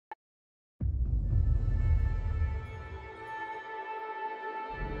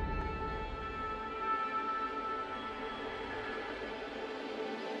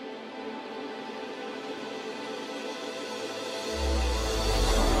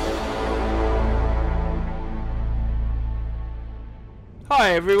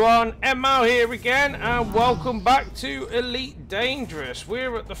Hi everyone, En-Mao here again, and welcome back to Elite Dangerous.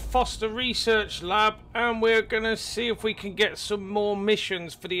 We're at the Foster Research Lab, and we're going to see if we can get some more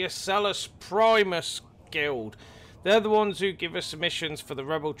missions for the Asellus Primus Guild. They're the ones who give us missions for the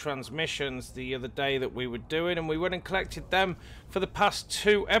Rebel transmissions the other day that we were doing, and we went and collected them for the past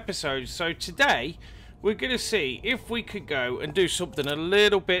 2 episodes. So today, we're going to see if we could go and do something a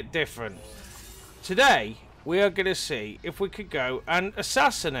little bit different. Today, we are going to see if we could go and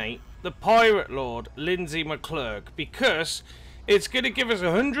assassinate the pirate lord Lindsay McLurg, because it's going to give us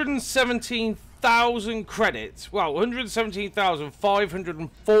 117,000 credits, well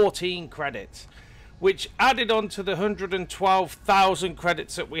 117,514 credits, which added on to the 112,000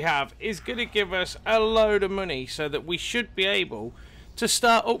 credits that we have is going to give us a load of money, so that we should be able to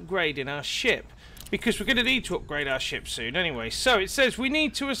start upgrading our ship. Because we're going to need to upgrade our ship soon anyway. So it says we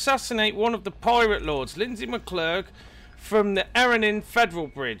need to assassinate one of the pirate lords, Lindsay McLurg, from the Eranin Federal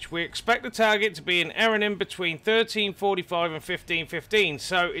Bridge. We expect the target to be in Eranin between 13:45 and 15:15.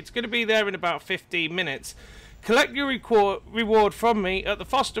 So it's going to be there in about 15 minutes. Collect your reward from me at the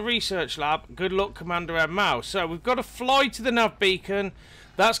Foster Research Lab. Good luck, Commander En-Mao. So we've got to fly to the nav beacon.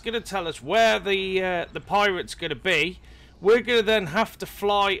 That's going to tell us where the pirate's going to be. We're going to then have to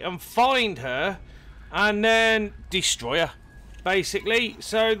fly and find her, and then destroy her, basically.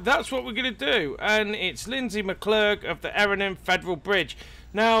 So that's what we're going to do. And it's Lindsay McLurg of the Eranin Federal Bridge.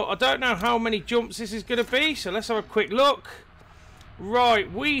 Now, I don't know how many jumps this is going to be, so let's have a quick look. Right,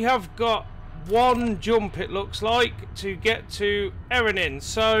 we have got 1 jump, it looks like, to get to Eranin.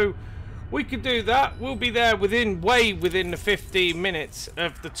 So we could do that. We'll be there way within the 15 minutes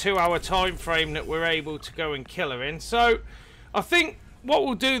of the 2-hour time frame that we're able to go and kill her in. So I think what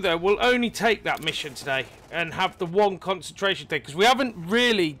we'll do, though, we'll only take that mission today and have the 1 concentration thing, because we haven't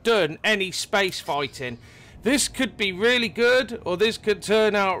really done any space fighting. This could be really good, or this could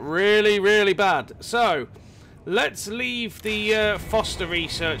turn out really, really bad. So let's leave the Foster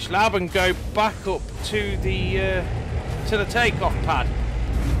Research Lab and go back up to the takeoff pad.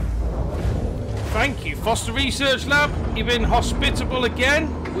 Thank you, Foster Research Lab. You've been hospitable again.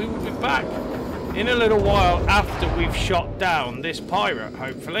 We will be back in a little while after we've shot down this pirate,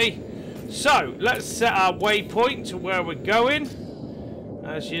 hopefully. So let's set our waypoint to where we're going,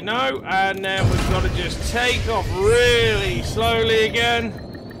 as you know, and then we've got to just take off really slowly again.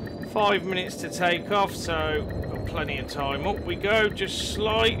 5 minutes to take off, so got plenty of time. Up we go, just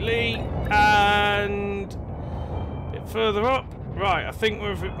slightly, and a bit further up. Right, I think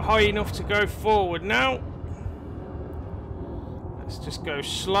we're high enough to go forward now. Let's just go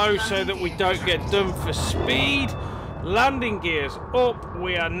slow so that we don't get done for speed. Landing gears up.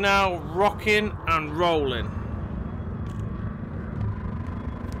 We are now rocking and rolling.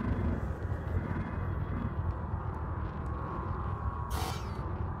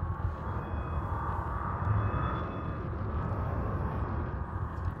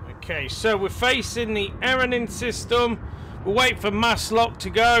 Okay, so we're facing the Eranin system. We'll wait for mass lock to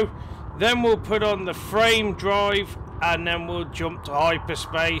go. Then we'll put on the frame drive, and then we'll jump to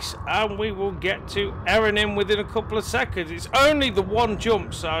hyperspace, and we will get to Eranin within a couple of seconds. It's only the 1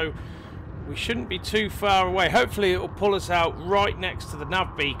 jump, so we shouldn't be too far away. Hopefully it will pull us out right next to the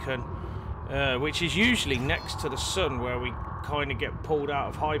nav beacon, which is usually next to the sun, where we kind of get pulled out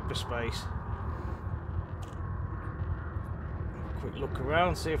of hyperspace. Quick look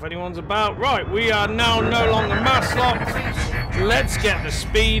around, see if anyone's about. Right, we are now no longer mass locked. Let's get the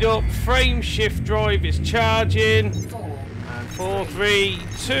speed up. Frame shift drive is charging. And 4, 3,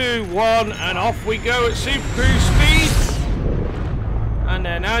 2, 1, and off we go at super cruise speed. And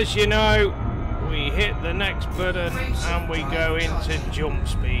then, as you know, we hit the next button and we go into jump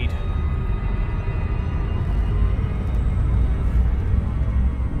speed.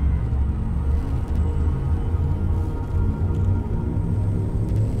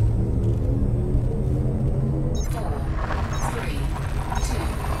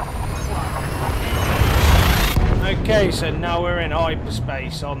 Okay, so now we're in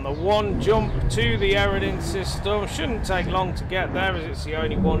hyperspace on the 1 jump to the Eranin system. Shouldn't take long to get there, as it's the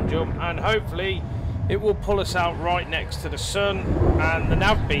only 1 jump, and hopefully it will pull us out right next to the sun and the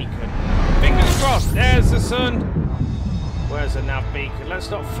nav beacon. Fingers crossed. There's the sun. Where's the nav beacon? Let's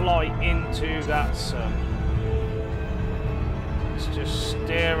not fly into that sun. Let's just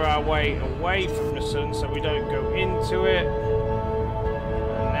steer our way away from the sun so we don't go into it.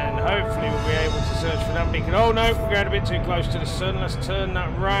 Hopefully we'll be able to search for that beacon. Oh no, we're going a bit too close to the sun. Let's turn that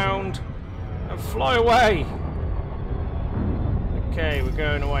round and fly away. Okay, we're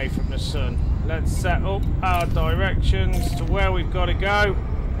going away from the sun. Let's set up our directions to where we've got to go.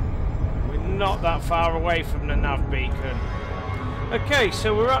 We're not that far away from the nav beacon. Okay,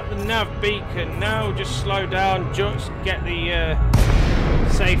 so we're at the nav beacon now. Just slow down, just get the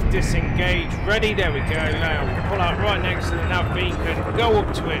safe disengage ready. There we go. Now we pull out right next to the nav beacon, go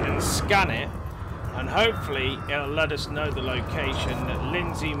up to it and scan it, and hopefully it'll let us know the location that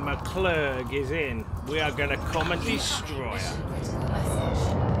Lindsay McLurg is in. We are going to come and destroy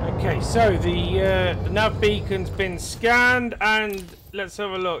her. Okay, so the nav beacon's been scanned, and let's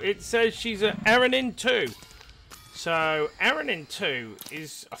have a look. It says she's at Eranin 2. So Eranin 2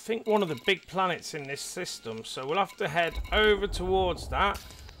 is, I think, one of the big planets in this system. So we'll have to head over towards that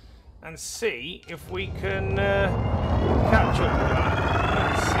and see if we can catch up with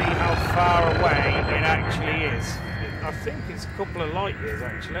that. Let's see how far away it actually is. I think it's a couple of light years,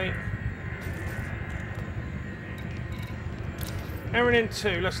 actually. Eranin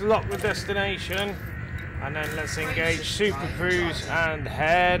 2, let's lock the destination. And then let's engage Super Cruise and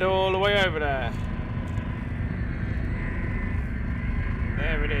head all the way over there.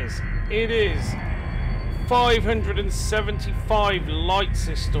 There it is. It is 575 light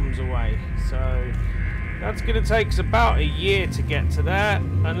systems away. So that's going to take us about a year to get to there,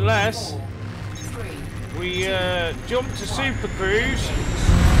 unless we jump to Super Cruise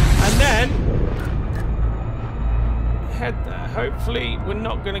and then head there. Hopefully we're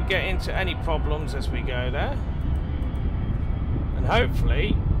not going to get into any problems as we go there. And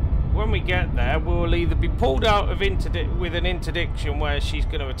hopefully when we get there, we'll either be pulled out of with an interdiction where she's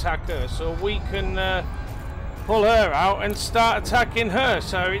going to attack us, or we can pull her out and start attacking her.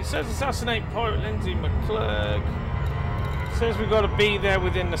 So it says assassinate pirate Lindsay McLurg. It says we've got to be there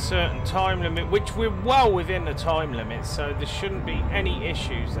within a certain time limit, which we're well within the time limit, so there shouldn't be any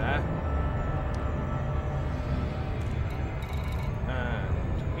issues there. And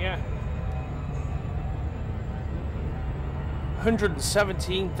yeah.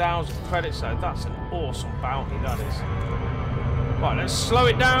 117,000 credits though, that's an awesome bounty, that is. Right, let's slow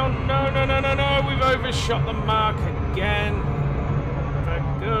it down. No, no, no, no, no, we've overshot the mark again. For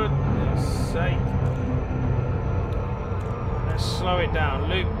goodness sake. Let's slow it down,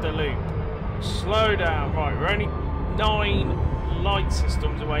 loop the loop. Slow down, right, we're only 9 light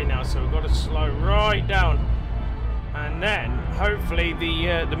systems away now, so we've got to slow right down. And then, hopefully,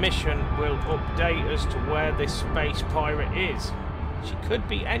 the mission will update us to where this space pirate is. She could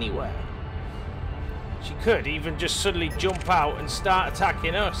be anywhere. She could even just suddenly jump out and start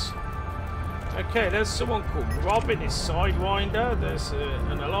attacking us. Okay, there's someone called Rob in his Sidewinder. There's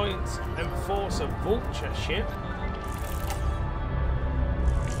an Alliance Enforcer Vulture ship.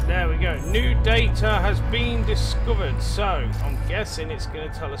 There we go. New data has been discovered. So, I'm guessing it's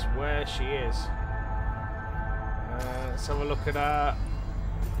going to tell us where she is. Let's have a look at our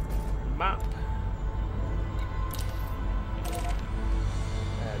map.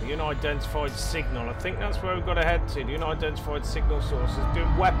 The unidentified signal. I think that's where we've got to head to. The unidentified signal source has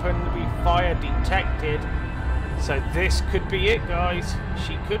been weaponry fire detected. So this could be it, guys.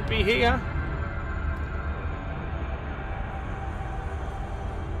 She could be here.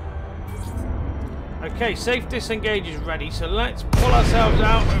 Okay, safe disengage is ready. So let's pull ourselves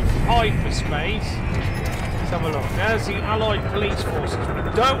out of hyperspace. Let's have a look. There's the Allied police forces.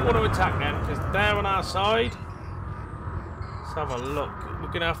 We don't want to attack them because they're on our side. Let's have a look. We're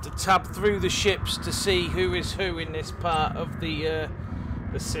going to have to tab through the ships to see who is who in this part of the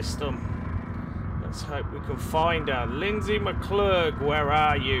system. Let's hope we can find her. Lindsay McLurg, where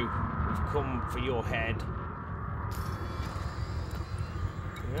are you? We've come for your head.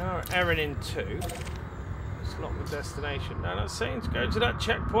 We are Eranin 2. Let's lock the destination. Now that's saying to go to that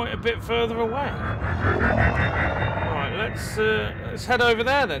checkpoint a bit further away. Right, let's head over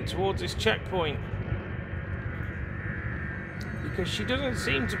there then, towards this checkpoint. Because she doesn't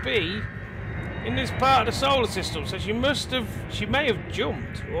seem to be in this part of the solar system, so she may have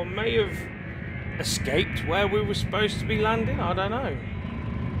jumped or may have escaped where we were supposed to be landing. I don't know.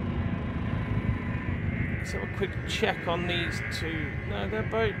 Let's have a quick check on these two. No,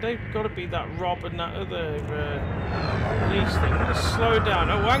 they've got to be that Rob and that other police thing. Let's slow down.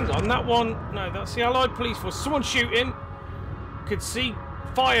 Oh, hang on, that one. No, that's the Allied police force. Someone shooting. Could see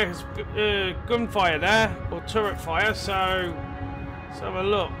fire, gunfire there, or turret fire. So let's have a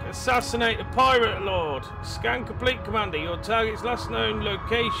look. Assassinate the pirate lord. Scan complete, Commander. Your target's last known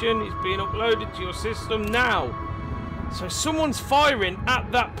location is being uploaded to your system now. So someone's firing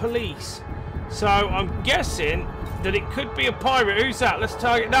at that police. So I'm guessing that it could be a pirate. Who's that? Let's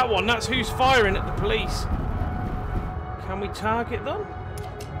target that one. That's who's firing at the police. Can we target them?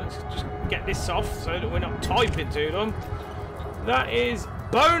 Let's just get this off so that we're not typing to them. That is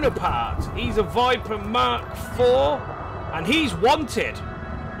Bonaparte. He's a Viper Mark IV and he's wanted.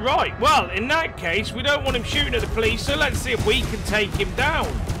 Right, well, in that case, we don't want him shooting at the police, so let's see if we can take him down.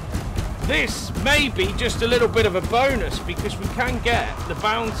 This may be just a little bit of a bonus, because we can get the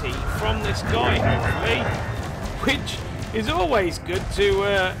bounty from this guy, hopefully, which is always good to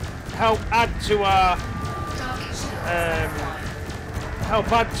help add to our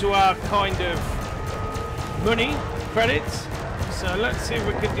kind of money credits. So let's see if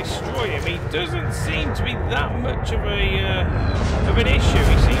we can destroy him. He doesn't seem to be that much of an issue.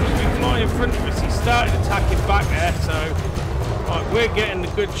 He seems to be flying in front of us. He started attacking back there, so right, we're getting the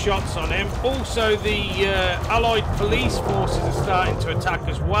good shots on him. Also, the Allied police forces are starting to attack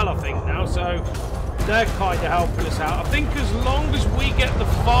as well, I think, now. So they're kind of helping us out. I think as long as we get the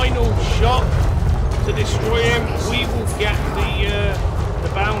final shot to destroy him, we will get the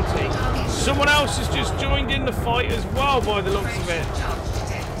bounty. Someone else has just joined in the fight as well, by the looks of it.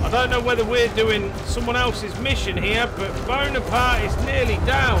 I don't know whether we're doing someone else's mission here, but Bonaparte is nearly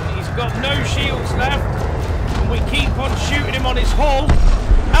down. He's got no shields left, and we keep on shooting him on his hull.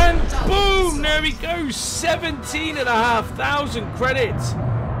 And boom! There he goes. 17,500 credits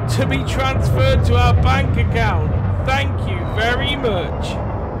to be transferred to our bank account. Thank you very much.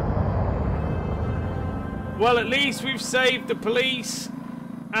 Well, at least we've saved the police.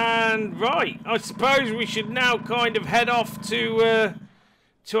 And right, I suppose we should now kind of head off to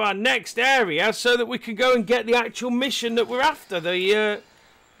our next area so that we can go and get the actual mission that we're after. The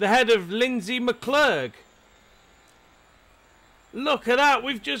head of Lindsay McLurg. Look at that,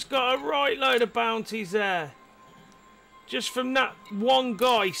 we've just got a right load of bounties there. Just from that one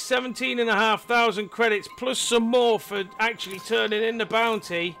guy, 17,500 credits plus some more for actually turning in the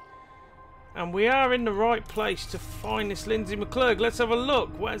bounty. And we are in the right place to find this Lindsay McLurg. Let's have a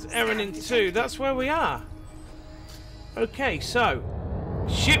look. Where's Eranin 2? That's where we are. Okay, so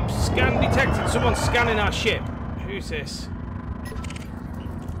ship scan detected. Someone's scanning our ship. Who's this?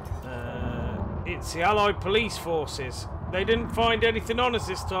 It's the Allied police forces. They didn't find anything on us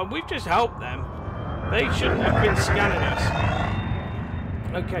this time. We've just helped them. They shouldn't have been scanning us.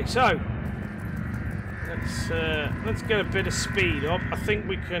 Okay, so let's get a bit of speed up. I think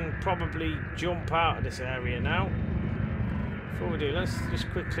we can probably jump out of this area now. Before we do, let's just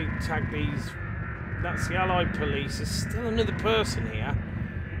quickly tag these. That's the Allied police. There's still another person here.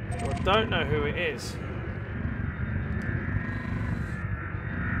 I don't know who it is.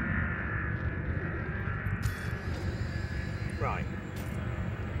 Right.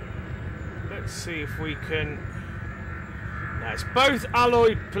 Let's see if we can... No, it's both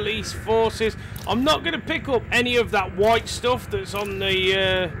Allied police forces. I'm not going to pick up any of that white stuff that's on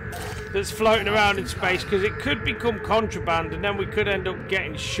the that's floating around in space, because it could become contraband and then we could end up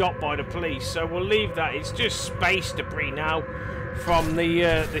getting shot by the police. So we'll leave that. It's just space debris now from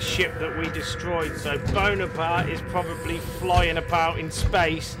the ship that we destroyed. So Bonaparte is probably flying about in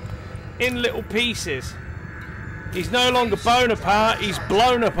space in little pieces. He's no longer Bonaparte, he's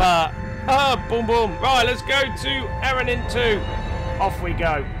blown apart. Ah, boom, boom. Right, let's go to Eranin 2. Off we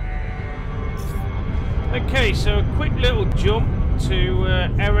go. Okay, so a quick little jump to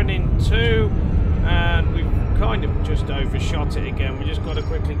Eranin 2. And we've kind of just overshot it again. We just got to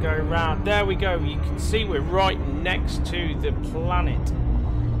quickly go around. There we go. You can see we're right next to the planet.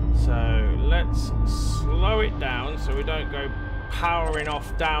 So let's slow it down so we don't go powering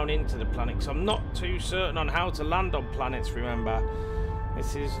off down into the planet, because I'm not too certain on how to land on planets, remember.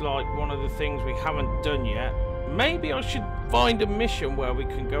 This is like one of the things we haven't done yet. Maybe I should find a mission where we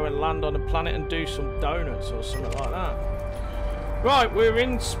can go and land on a planet and do some donuts or something like that. Right, we're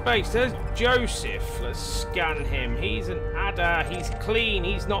in space. There's Joseph. Let's scan him. He's an adder. He's clean.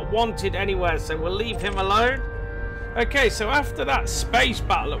 He's not wanted anywhere, so we'll leave him alone. Okay, so after that space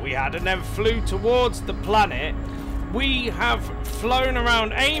battle that we had and then flew towards the planet, we have flown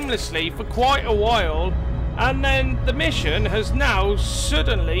around aimlessly for quite a while, and then the mission has now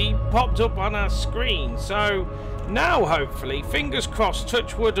suddenly popped up on our screen. So now, hopefully, fingers crossed,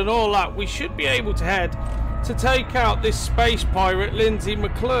 touch wood and all that, we should be able to head to take out this space pirate Lindsay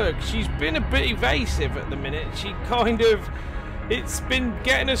McLurg. She's been a bit evasive at the minute. She kind of... It's been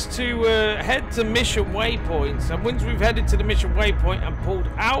getting us to head to mission waypoints, and once we've headed to the mission waypoint and pulled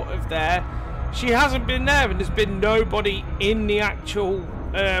out of there, she hasn't been there, and there's been nobody in the actual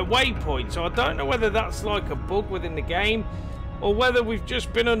waypoint. So I don't know whether that's like a bug within the game, or whether we've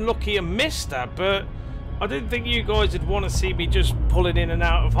just been unlucky and missed her. But I didn't think you guys would want to see me just pulling in and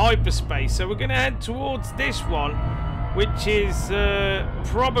out of hyperspace. So we're going to head towards this one, which is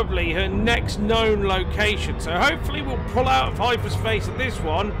probably her next known location. So hopefully we'll pull out of hyperspace at this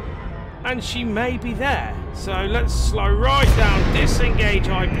one, and she may be there. So let's slow right down, disengage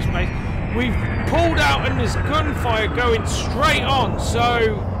hyperspace. We've pulled out and there's gunfire going straight on,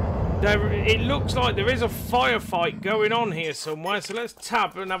 so It looks like there is a firefight going on here somewhere, so let's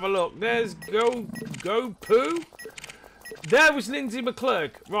tab and have a look. There's Go Poo. There was Lindsay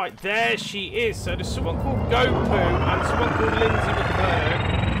McLurg. Right, there she is. So there's someone called Go Poo and someone called Lindsay McLurg.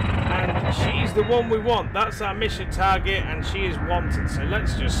 And she's the one we want. That's our mission target, and she is wanted. So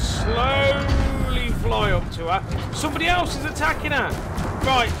let's just slowly fly up to her. Somebody else is attacking her.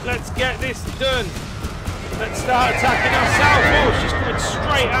 Right, let's get this done. Let's start attacking ourselves. Oh, she's coming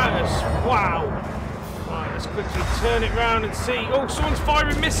straight at us. Wow. Right, let's quickly turn it round and see. Oh, someone's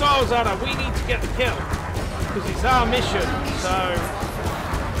firing missiles at her. We need to get the kill, because it's our mission. So,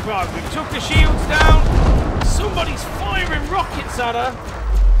 right, we took the shields down. Somebody's firing rockets at her.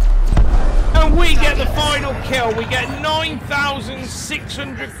 And we get the final kill. We get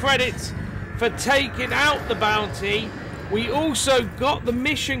 9,600 credits for taking out the bounty. We also got the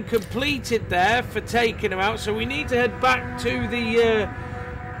mission completed there for taking him out. So we need to head back to the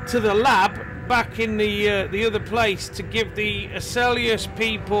lab back in the other place to give the Asellus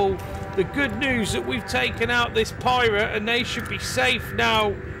people the good news that we've taken out this pirate, and they should be safe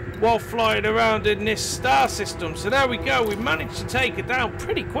now while flying around in this star system. So there we go. We managed to take it down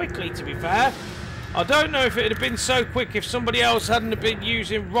pretty quickly, to be fair. I don't know if it would have been so quick if somebody else hadn't been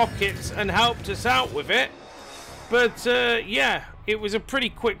using rockets and helped us out with it. But yeah, it was a pretty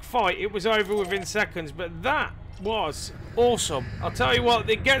quick fight. It was over within seconds, but that was awesome. I'll tell you what,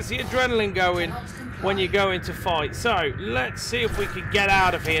 it gets the adrenaline going when you go into fight. So let's see if we can get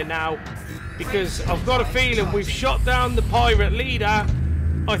out of here now, because I've got a feeling we've shot down the pirate leader.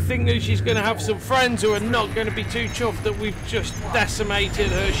 I think that she's going to have some friends who are not going to be too chuffed that we've just decimated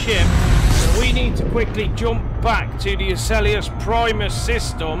her ship. So we need to quickly jump back to the Asellus Primus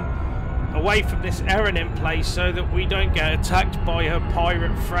system, away from this Eranin place, so that we don't get attacked by her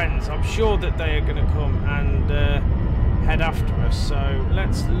pirate friends. I'm sure that they are going to come and head after us. So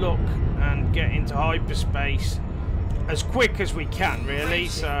let's look and get into hyperspace as quick as we can, really.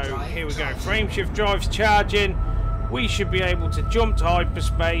 So here we go. Frameshift drives charging. We should be able to jump to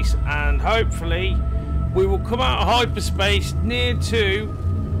hyperspace, and hopefully we will come out of hyperspace near to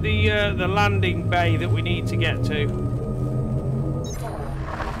the landing bay that we need to get to. 4, 3,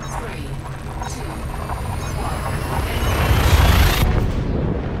 2,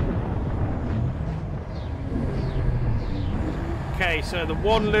 1. Okay, so the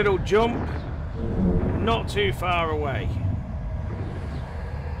one little jump, not too far away.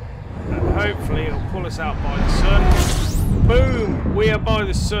 And hopefully it'll pull us out by the sun. Boom! We are by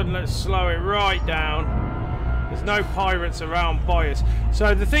the sun. Let's slow it right down. There's no pirates around by us.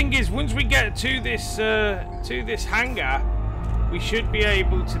 So the thing is, once we get to this hangar, we should be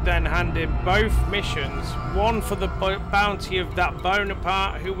able to then hand in both missions. One for the bounty of that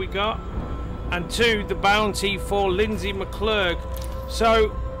Bonaparte who we got, and two, the bounty for Lindsay McLurg.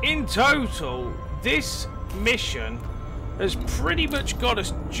 So in total, this mission has pretty much got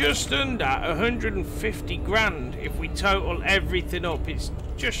us just under 150 grand if we total everything up. It's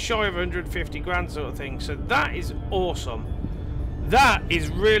just shy of 150 grand sort of thing. So that is awesome. That is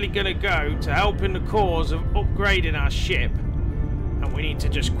really going to go to helping the cause of upgrading our ship. And we need to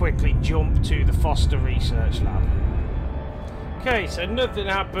just quickly jump to the Foster Research Lab. Okay, so nothing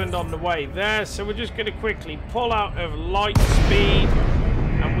happened on the way there, so we're just going to quickly pull out of light speed,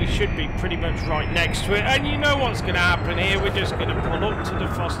 and we should be pretty much right next to it. And you know what's going to happen here. We're just going to pull up to the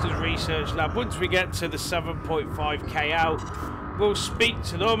Foster's Research Lab. Once we get to the 7.5k out, we'll speak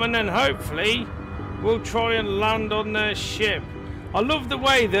to them, and then hopefully we'll try and land on their ship. I love the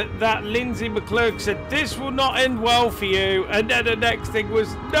way that Lindsay McLurg said, "This will not end well for you," and then the next thing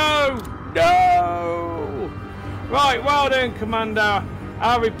was, "No, no." Right, well done, Commander.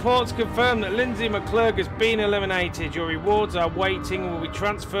 Our reports confirm that Lindsay McLurg has been eliminated. Your rewards are waiting and will be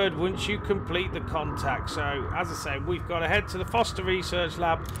transferred once you complete the contact. So, as I say, we've got to head to the Foster Research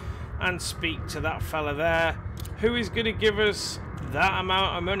Lab and speak to that fella there, who is going to give us that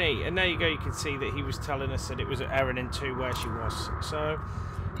amount of money. And there you go, you can see that he was telling us that it was at Eranin 2 where she was. So,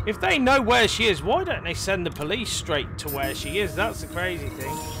 if they know where she is, why don't they send the police straight to where she is? That's the crazy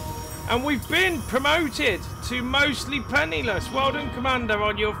thing. And we've been promoted to mostly penniless. Well done, Commander,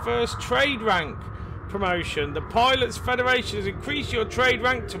 on your first trade rank promotion. The Pilots Federation has increased your trade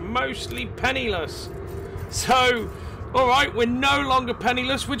rank to mostly penniless. So, alright, we're no longer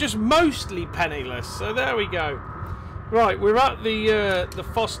penniless, we're just mostly penniless. So there we go. Right, we're at the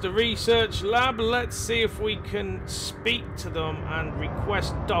Foster Research Lab. Let's see if we can speak to them and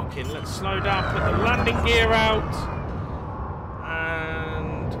request docking. Let's slow down, put the landing gear out.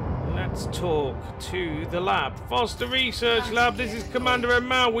 Let's talk to the lab. Foster Research Lab, this is Commander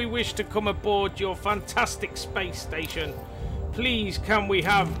En-Mao. We wish to come aboard your fantastic space station. Please, can we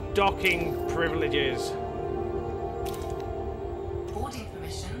have docking privileges? Boarding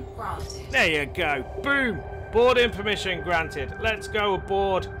permission granted. There you go. Boom. Boarding permission granted. Let's go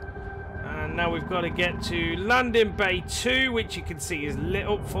aboard. And now we've got to get to landing bay 2, which you can see is lit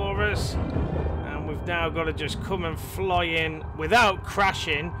up for us. And we've now got to just come and fly in without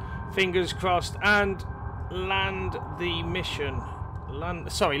crashing, fingers crossed, and land the mission.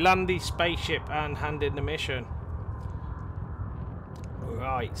 Land the spaceship and hand in the mission.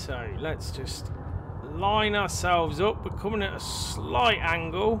 Right, so let's just line ourselves up. We're coming at a slight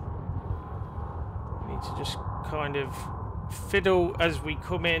angle. We need to just kind of fiddle as we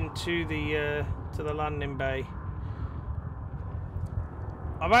come into the landing bay.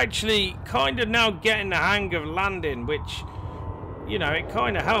 I'm actually kind of now getting the hang of landing, which, you know, it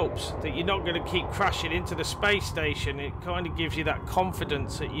kind of helps that you're not going to keep crashing into the space station. It kind of gives you that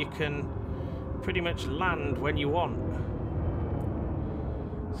confidence that you can pretty much land when you want.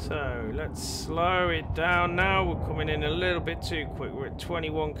 So let's slow it down now. We're coming in a little bit too quick. We're at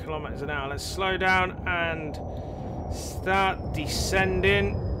 21 kilometers an hour. Let's slow down and start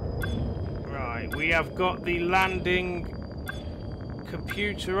descending. Right, we have got the landing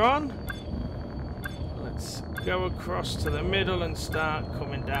computer on. Let's go across to the middle and start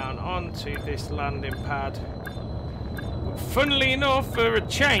coming down onto this landing pad. Funnily enough, for a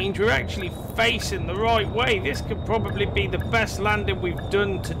change, we're actually facing the right way. This could probably be the best landing we've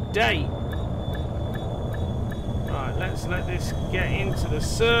done to date. Right, let's let this get into the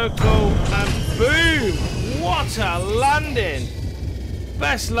circle, and boom! What a landing!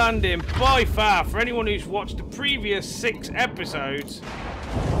 Best landing by far. For anyone who's watched the previous 6 episodes,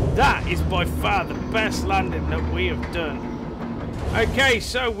 that is by far the best landing that we have done. Okay,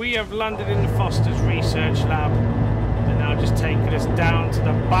 so we have landed in the Foster's research lab. They're now just taking us down to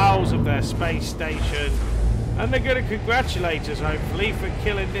the bowels of their space station. And they're going to congratulate us, hopefully, for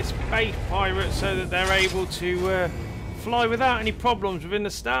killing this space pirate so that they're able to fly without any problems within the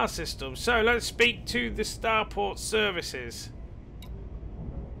star system. So let's speak to the starport services.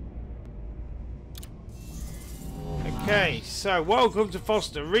 Okay, so welcome to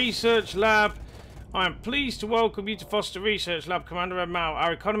Foster Research Lab. I am pleased to welcome you to Foster Research Lab, Commander En-Mao.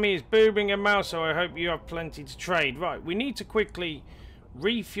 Our economy is booming, En-Mao, so I hope you have plenty to trade. Right, we need to quickly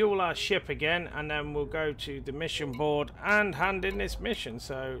refuel our ship again, and then we'll go to the mission board and hand in this mission.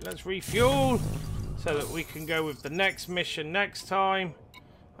 So let's refuel so that we can go with the next mission next time.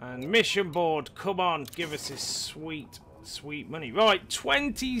 And mission board, come on, give us this sweet money. Right,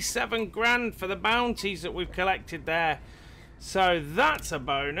 27 grand for the bounties that we've collected there. So that's a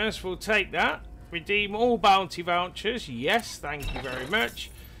bonus. We'll take that. Redeem all bounty vouchers. Yes, thank you very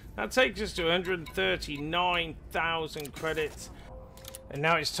much. That takes us to 139,000 credits. And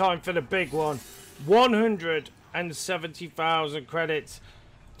now it's time for the big one. 170,000 credits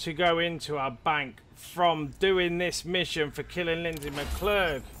to go into our bank from doing this mission for killing Lindsay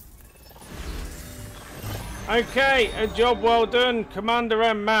McLurg. Okay, a job well done, Commander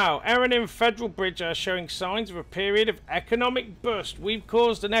En-Mao. Eranin Federal Bridge are showing signs of a period of economic bust. We've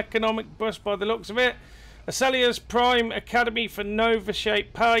caused an economic bust by the looks of it. Asellus Prime Academy for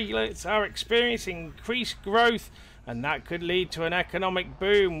Novitiate pilots are experiencing increased growth, and that could lead to an economic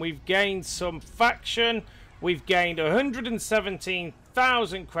boom. We've gained some faction. We've gained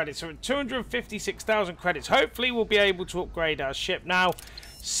 117,000 credits, so at 256,000 credits. Hopefully we'll be able to upgrade our ship now.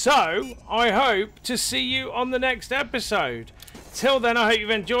 So, I hope to see you on the next episode. Till then, I hope you've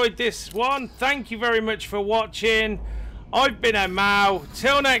enjoyed this one. Thank you very much for watching. I've been En-Mao.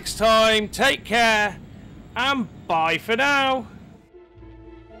 Till next time, take care, and bye for now.